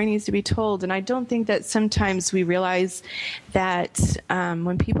their story needs to be told, and I don't think that sometimes we realize that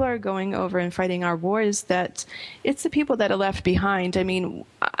when people are going over and fighting our wars, that it's the people that are left behind. I mean,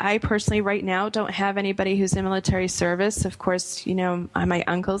 I personally right now don't have anybody who's in military service. Of course, my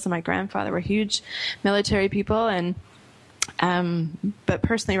uncles and my grandfather were huge military people, and but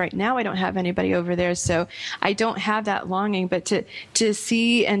personally right now I don't have anybody over there, so I don't have that longing. But to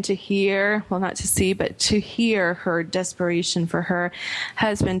see and to hear, well, not to see, but to hear her desperation for her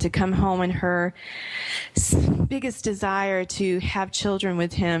husband to come home and her biggest desire to have children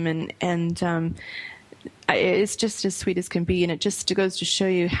with him, and it's just as sweet as can be, and it just goes to show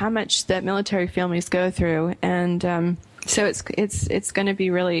you how much that military families go through. And so it's going to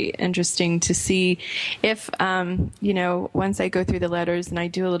be really interesting to see if once I go through the letters and I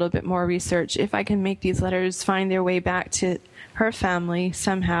do a little bit more research, if I can make these letters find their way back to her family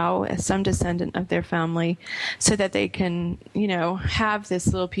somehow, as some descendant of their family, so that they can have this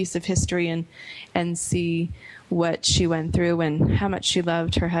little piece of history and see what she went through and how much she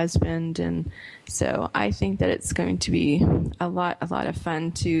loved her husband. And so I think that it's going to be a lot of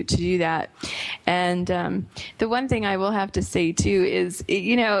fun to do that. And the one thing I will have to say too is,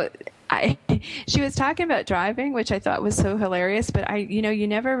 she was talking about driving, which I thought was so hilarious, but you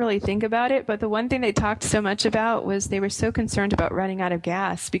never really think about it. But the one thing they talked so much about was they were so concerned about running out of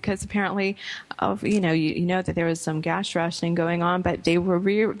gas, because apparently, that there was some gas rationing going on, but they were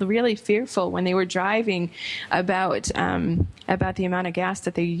really fearful when they were driving about the amount of gas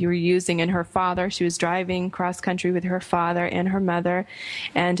that they were using. And her father, she was driving cross country with her father and her mother,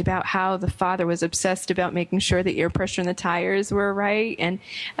 and about how the father was obsessed about making sure the air pressure in the tires were right, and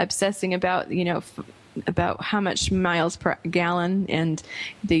obsessing about how much miles per gallon, and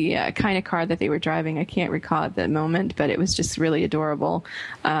the kind of car that they were driving. I can't recall at the moment, but it was just really adorable.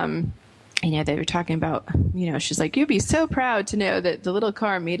 They were talking about, she's like, you'd be so proud to know that the little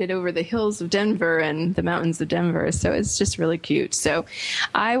car made it over the hills of Denver and the mountains of Denver. So it's just really cute. So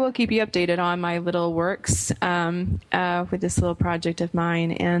I will keep you updated on my little works with this little project of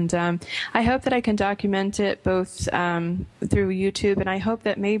mine. And I hope that I can document it both through YouTube. And I hope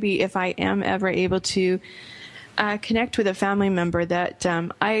that maybe if I am ever able to connect with a family member, that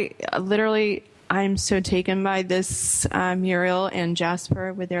I'm so taken by this Muriel and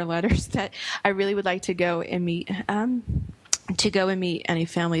Jasper with their letters that I really would like to go and meet any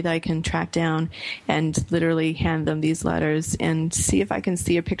family that I can track down and literally hand them these letters and see if I can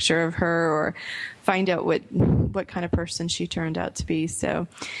see a picture of her or find out what kind of person she turned out to be. So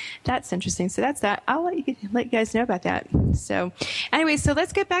that's interesting. So that's that. I'll let you guys know about that. So anyway, so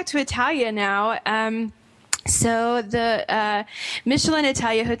let's get back to Italia now. So the Michelin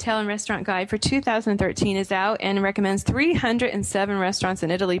Italia Hotel and Restaurant Guide for 2013 is out and recommends 307 restaurants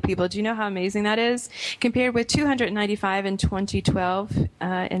in Italy. People, do you know how amazing that is? Compared with 295 in 2012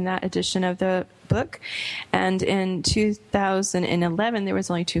 in that edition of the book. And in 2011, there was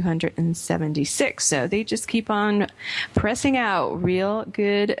only 276. So they just keep on pressing out real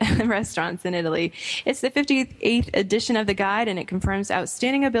good restaurants in Italy. It's the 58th edition of the guide, and it confirms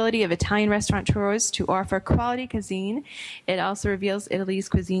outstanding ability of Italian restaurateurs to offer quality cuisine. It also reveals Italy's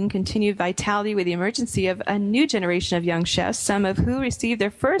cuisine continued vitality with the emergence of a new generation of young chefs, some of who received their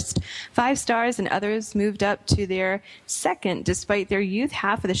first 5 stars and others moved up to their second. Despite their youth,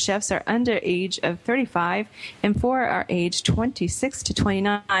 half of the chefs are under age of 35 and 4 are aged 26 to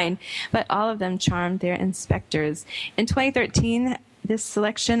 29, but all of them charmed their inspectors. In 2013, this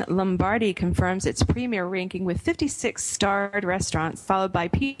selection, Lombardy confirms its premier ranking with 56 starred restaurants, followed by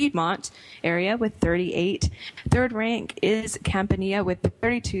Piedmont area with 38. Third rank is Campania with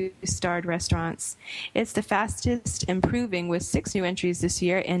 32 starred restaurants. It's the fastest improving with 6 new entries this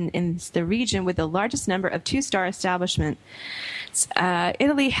year and in the region with the largest number of 2-star establishments.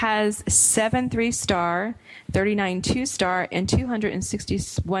 Italy has 7 3-star, 39 2-star, and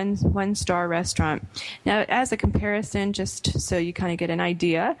 261 1-star restaurant. Now, as a comparison, just so you kind of get an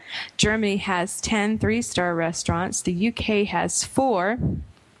idea, Germany has 10 3-star restaurants, the UK has 4,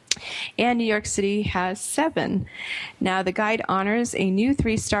 and New York City has 7. Now, the guide honors a new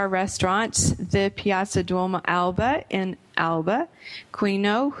 3-star restaurant, the Piazza Duomo Alba in Alba,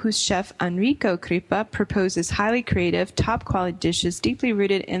 Quino, whose chef Enrico Crippa proposes highly creative, top-quality dishes deeply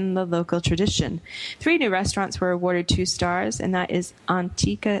rooted in the local tradition. 3 new restaurants were awarded 2 stars, and that is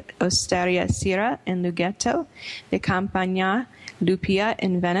Antica Osteria Sira in Lughetto, the Campagna Lupia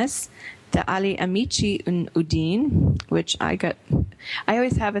in Venice, the Ali Amici in Udine, which I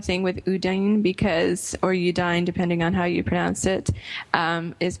always have a thing with Udine because, or Udine, depending on how you pronounce it,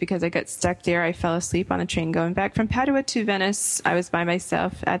 is because I got stuck there. I fell asleep on the train going back from Padua to Venice. I was by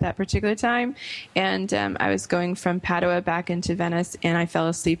myself at that particular time, and I was going from Padua back into Venice, and I fell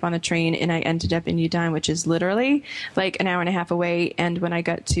asleep on the train, and I ended up in Udine, which is literally like an hour and a half away. And when I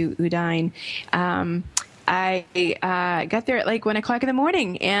got to Udine, I got there at like 1 o'clock in the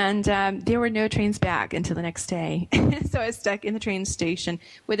morning, and there were no trains back until the next day. So I was stuck in the train station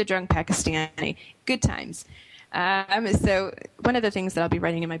with a drunk Pakistani. Good times. So one of the things that I'll be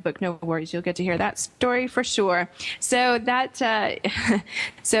writing in my book, no worries, you'll get to hear that story for sure. So that,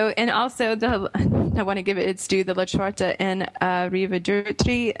 and also I want to give it its due, the La Ciorta in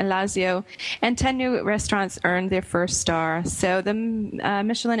Rivedurtri, Lazio, and 10 new restaurants earned their first star. So the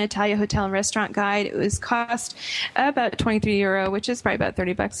Michelin Italia Hotel and Restaurant Guide, it was cost about €23, which is probably about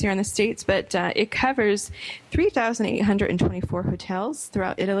 $30 here in the States, but it covers 3,824 hotels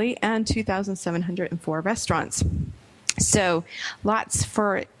throughout Italy and 2,704 restaurants. So lots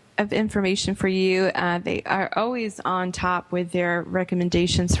of information for you. They are always on top with their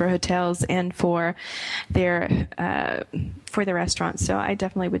recommendations for hotels and for their restaurants. So I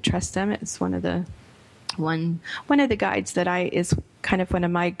definitely would trust them. It's one of the guides that is kind of one of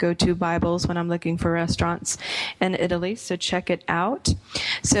my go-to Bibles when I'm looking for restaurants in Italy, so check it out.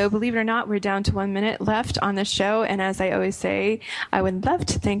 So believe it or not, we're down to 1 minute left on the show, and as I always say, I would love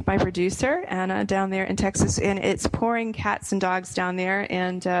to thank my producer, Anna, down there in Texas, and it's pouring cats and dogs down there,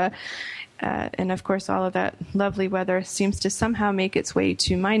 and of course all of that lovely weather seems to somehow make its way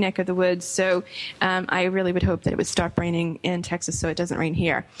to my neck of the woods, so I really would hope that it would stop raining in Texas so it doesn't rain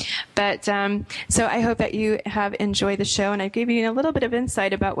here. But so I hope that you have enjoyed the show, and I've given you a little bit of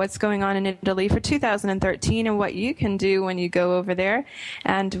insight about what's going on in Italy for 2013 and what you can do when you go over there.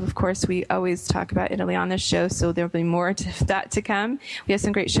 And of course, we always talk about Italy on this show, so there'll be more to that to come. We have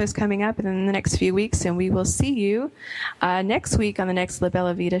some great shows coming up in the next few weeks, and we will see you next week on the next La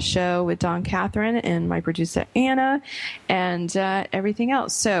Bella Vita show with Don Catherine and my producer Anna and everything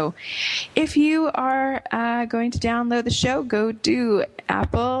else. So if you are going to download the show, go to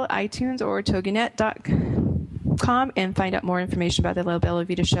Apple, iTunes, or toginet.com and find out more information about the La Bella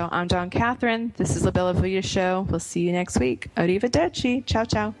Vita show. I'm Don Catherine. This is La Bella Vita show. We'll see you next week. Arrivederci. Ciao,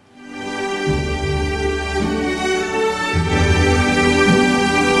 ciao.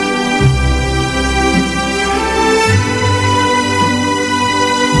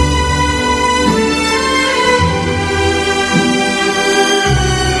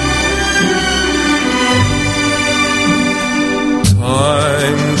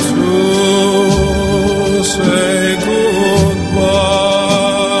 Time to say goodbye.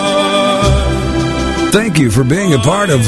 Thank you for being a part of